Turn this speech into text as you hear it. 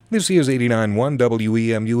This is 89.1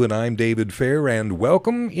 WEMU, and I'm David Fair, and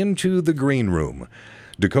welcome into the Green Room.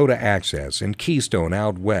 Dakota Access and Keystone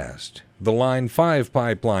out west, the Line 5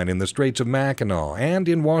 pipeline in the Straits of Mackinac, and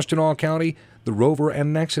in Washtenaw County, the Rover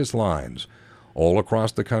and Nexus lines. All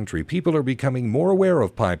across the country, people are becoming more aware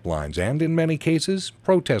of pipelines and, in many cases,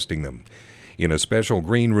 protesting them. In a special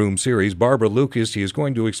Green Room series, Barbara Lucas is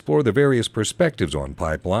going to explore the various perspectives on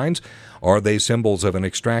pipelines. Are they symbols of an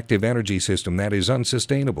extractive energy system that is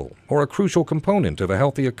unsustainable, or a crucial component of a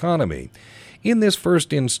healthy economy? In this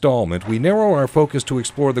first installment, we narrow our focus to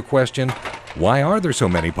explore the question, why are there so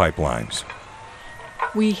many pipelines?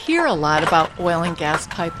 We hear a lot about oil and gas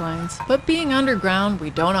pipelines, but being underground,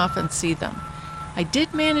 we don't often see them. I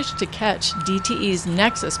did manage to catch DTE's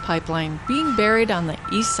Nexus pipeline being buried on the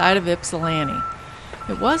east side of Ypsilanti.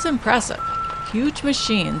 It was impressive. Huge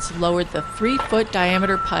machines lowered the 3-foot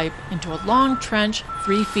diameter pipe into a long trench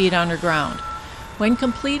 3 feet underground. When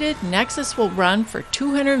completed, Nexus will run for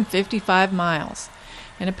 255 miles.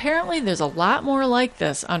 And apparently there's a lot more like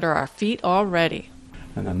this under our feet already.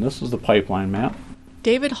 And then this is the pipeline map.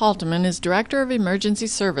 David Halteman is Director of Emergency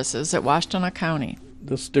Services at Washtenaw County.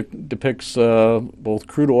 This depicts both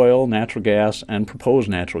crude oil, natural gas, and proposed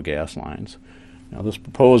natural gas lines. Now, this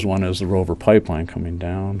proposed one is the Rover pipeline coming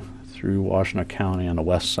down through Washtenaw County on the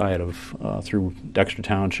west side of through Dexter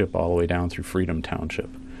Township all the way down through Freedom Township.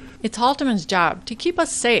 It's Halteman's job to keep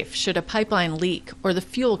us safe should a pipeline leak or the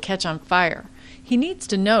fuel catch on fire. He needs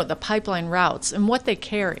to know the pipeline routes and what they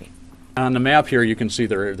carry. On the map here, you can see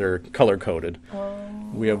they're color-coded.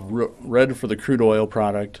 We have red for the crude oil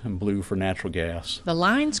product and blue for natural gas. The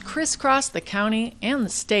lines crisscross the county and the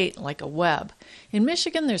state like a web. In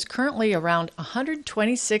Michigan, there's currently around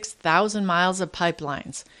 126,000 miles of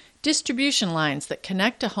pipelines, distribution lines that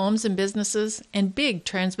connect to homes and businesses, and big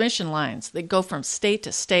transmission lines that go from state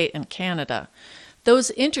to state in Canada. Those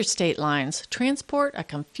interstate lines transport a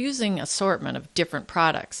confusing assortment of different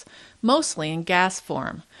products, mostly in gas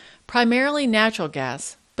form, primarily natural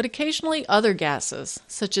gas, but occasionally other gases,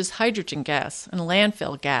 such as hydrogen gas and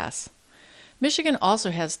landfill gas. Michigan also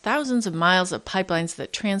has thousands of miles of pipelines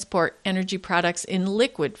that transport energy products in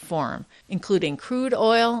liquid form, including crude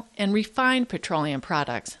oil and refined petroleum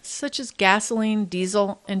products, such as gasoline,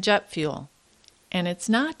 diesel, and jet fuel. And it's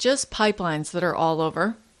not just pipelines that are all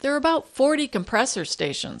over. There are about 40 compressor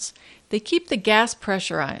stations. They keep the gas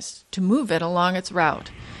pressurized to move it along its route,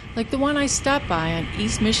 like the one I stopped by on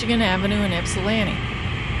East Michigan Avenue in Ypsilanti.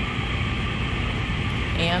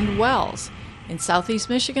 And wells. In southeast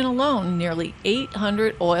Michigan alone, nearly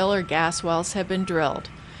 800 oil or gas wells have been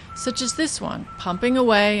drilled, such as this one, pumping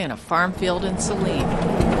away in a farm field in Saline.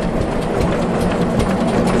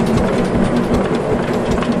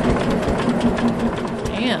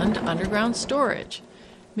 And underground storage.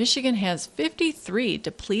 Michigan has 53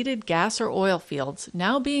 depleted gas or oil fields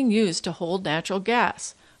now being used to hold natural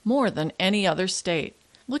gas, more than any other state.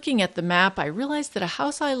 Looking at the map, I realized that a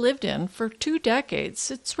house I lived in for 2 decades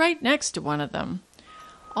sits right next to one of them.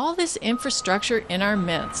 All this infrastructure in our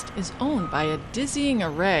midst is owned by a dizzying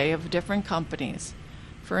array of different companies.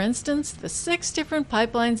 For instance, the 6 different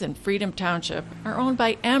pipelines in Freedom Township are owned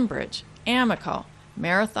by Enbridge, Amoco,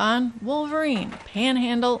 Marathon, Wolverine,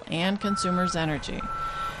 Panhandle, and Consumers Energy.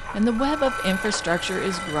 And the web of infrastructure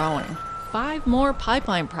is growing. 5 more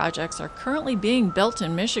pipeline projects are currently being built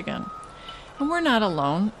in Michigan. And we're not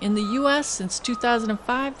alone. In the U.S., since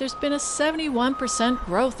 2005, there's been a 71%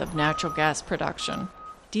 growth of natural gas production.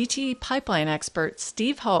 DTE pipeline expert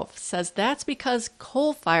Steve Hof says that's because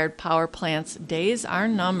coal-fired power plants' days are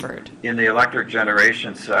numbered. In the electric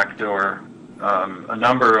generation sector, a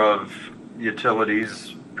number of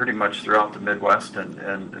utilities, pretty much throughout the Midwest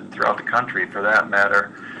and throughout the country for that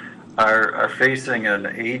matter, are facing an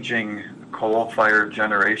aging coal-fired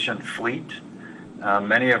generation fleet.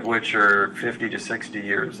 Many of which are 50 to 60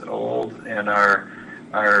 years old and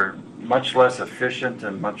are much less efficient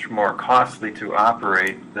and much more costly to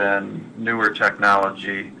operate than newer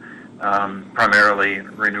technology, primarily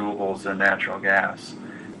renewables and natural gas.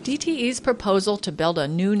 DTE's proposal to build a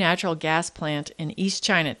new natural gas plant in East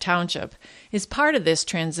China Township is part of this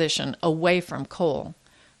transition away from coal.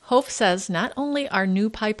 Hof says not only are new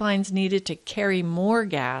pipelines needed to carry more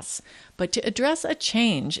gas, but to address a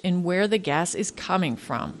change in where the gas is coming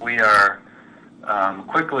from. We are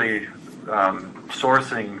quickly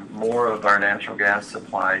sourcing more of our natural gas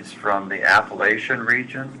supplies from the Appalachian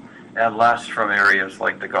region and less from areas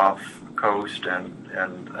like the Gulf Coast and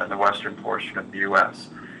the western portion of the U.S.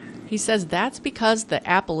 He says that's because the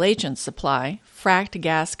Appalachian supply, fracked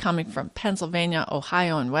gas coming from Pennsylvania,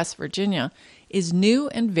 Ohio, and West Virginia, is new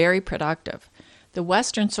and very productive. The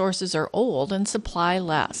Western sources are old and supply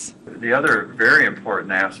less. The other very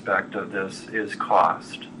important aspect of this is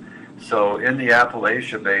cost. So in the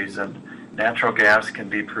Appalachia Basin, natural gas can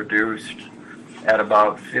be produced at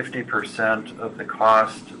about 50% of the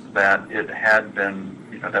cost that it had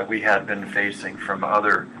been, that we had been facing from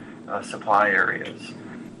other supply areas.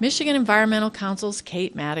 Michigan Environmental Council's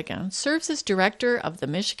Kate Madigan serves as director of the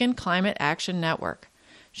Michigan Climate Action Network.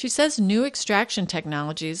 She says new extraction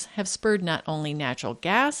technologies have spurred not only natural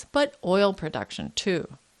gas, but oil production too.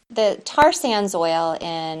 The tar sands oil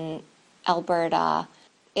in Alberta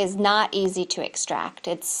is not easy to extract.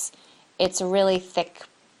 It's a really thick,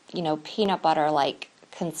 peanut butter-like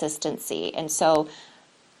consistency. And so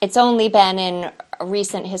it's only been in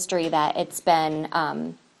recent history that it's been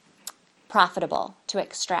profitable to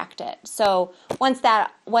extract it. So once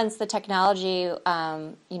the technology,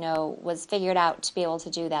 was figured out to be able to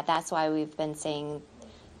do that, that's why we've been seeing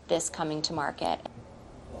this coming to market.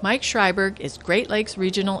 Mike Schreiberg is Great Lakes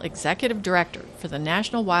Regional Executive Director for the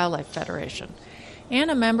National Wildlife Federation and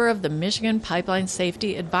a member of the Michigan Pipeline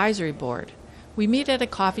Safety Advisory Board. We meet at a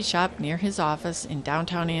coffee shop near his office in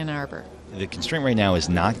downtown Ann Arbor. The constraint right now is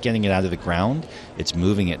not getting it out of the ground, it's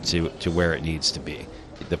moving it to where it needs to be.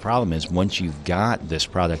 The problem is once you've got this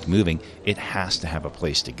product moving, it has to have a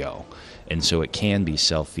place to go. And so it can be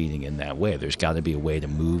self-feeding in that way. There's got to be a way to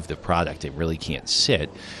move the product. It really can't sit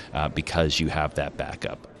because you have that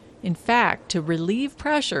backup. In fact, to relieve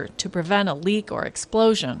pressure to prevent a leak or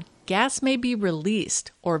explosion, gas may be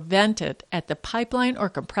released or vented at the pipeline or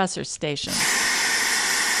compressor station.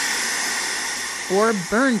 Or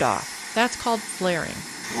burned off. That's called flaring.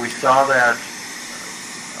 We saw that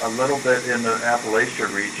a little bit in the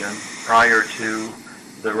Appalachia region prior to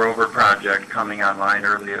the Rover project coming online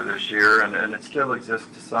earlier this year, and it still exists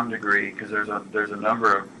to some degree because there's a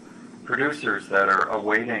number of producers that are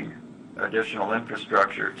awaiting additional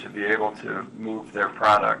infrastructure to be able to move their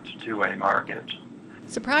product to a market.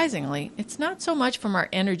 Surprisingly, it's not so much from our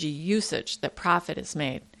energy usage that profit is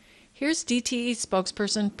made. Here's DTE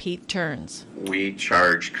spokesperson Pete Turns. We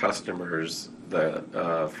charge customers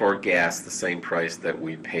for gas the same price that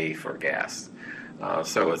we pay for gas.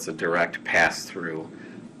 So it's a direct pass-through.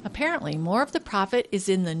 Apparently, more of the profit is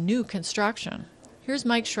in the new construction. Here's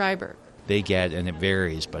Mike Schreiber. They get, and it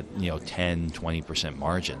varies, but 10, 20%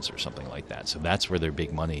 margins or something like that. So that's where their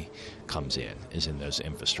big money comes in, is in those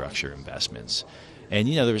infrastructure investments. And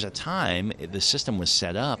there was a time the system was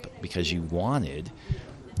set up because you wanted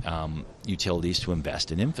utilities to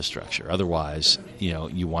invest in infrastructure. Otherwise,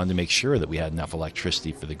 you wanted to make sure that we had enough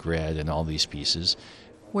electricity for the grid and all these pieces.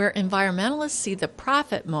 Where environmentalists see the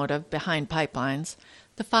profit motive behind pipelines,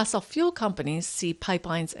 the fossil fuel companies see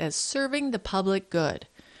pipelines as serving the public good,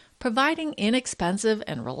 providing inexpensive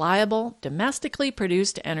and reliable, domestically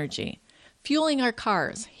produced energy, fueling our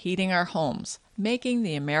cars, heating our homes, making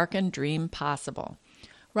the American dream possible.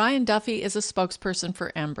 Ryan Duffy is a spokesperson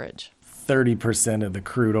for Enbridge. 30% of the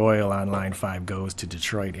crude oil on Line 5 goes to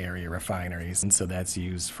Detroit area refineries, and so that's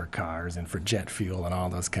used for cars and for jet fuel and all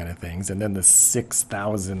those kind of things. And then the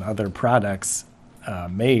 6,000 other products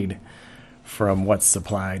made from what's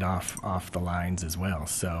supplied off the lines as well.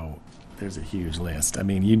 So there's a huge list. I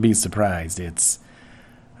mean, you'd be surprised. It's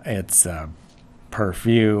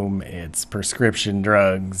perfume, it's prescription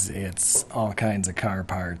drugs, it's all kinds of car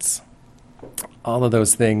parts. All of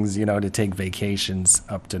those things, to take vacations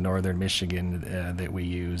up to northern Michigan that we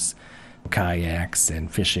use, kayaks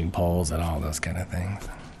and fishing poles and all those kind of things.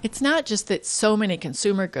 It's not just that so many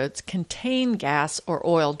consumer goods contain gas or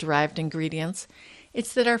oil-derived ingredients.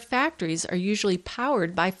 It's that our factories are usually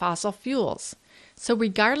powered by fossil fuels. So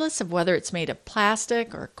regardless of whether it's made of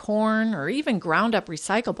plastic or corn or even ground-up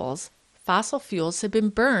recyclables, fossil fuels have been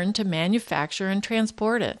burned to manufacture and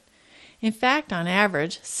transport it. In fact, on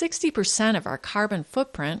average, 60% of our carbon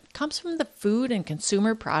footprint comes from the food and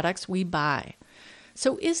consumer products we buy.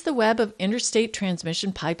 So is the web of interstate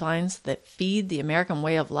transmission pipelines that feed the American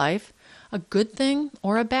way of life a good thing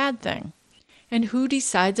or a bad thing? And who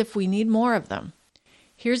decides if we need more of them?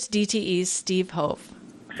 Here's DTE's Steve Hof.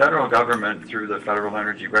 The federal government, through the Federal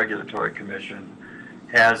Energy Regulatory Commission,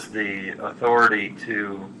 has the authority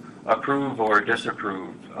to approve or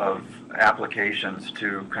disapprove of applications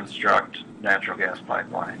to construct natural gas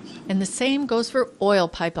pipelines. And the same goes for oil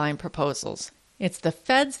pipeline proposals. It's the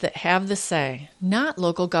feds that have the say, not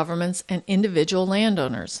local governments and individual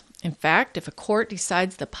landowners. In fact, if a court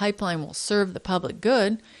decides the pipeline will serve the public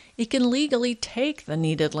good, it can legally take the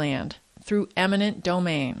needed land through eminent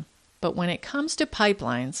domain. But when it comes to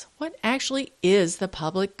pipelines, what actually is the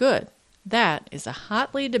public good? That is a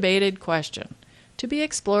hotly debated question, to be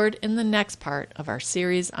explored in the next part of our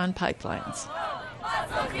series on pipelines.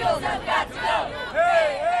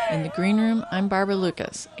 In the Green Room, I'm Barbara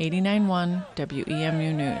Lucas, 89.1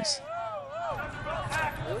 WEMU News.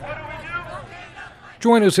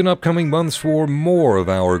 Join us in upcoming months for more of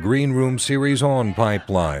our Green Room series on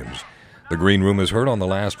pipelines. The Green Room is heard on the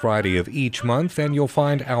last Friday of each month, and you'll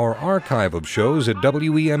find our archive of shows at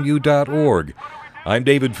WEMU.org. I'm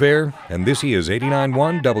David Fair, and this is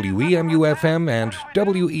 89.1 WEMU FM and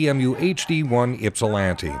WEMU HD1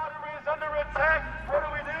 Ypsilanti.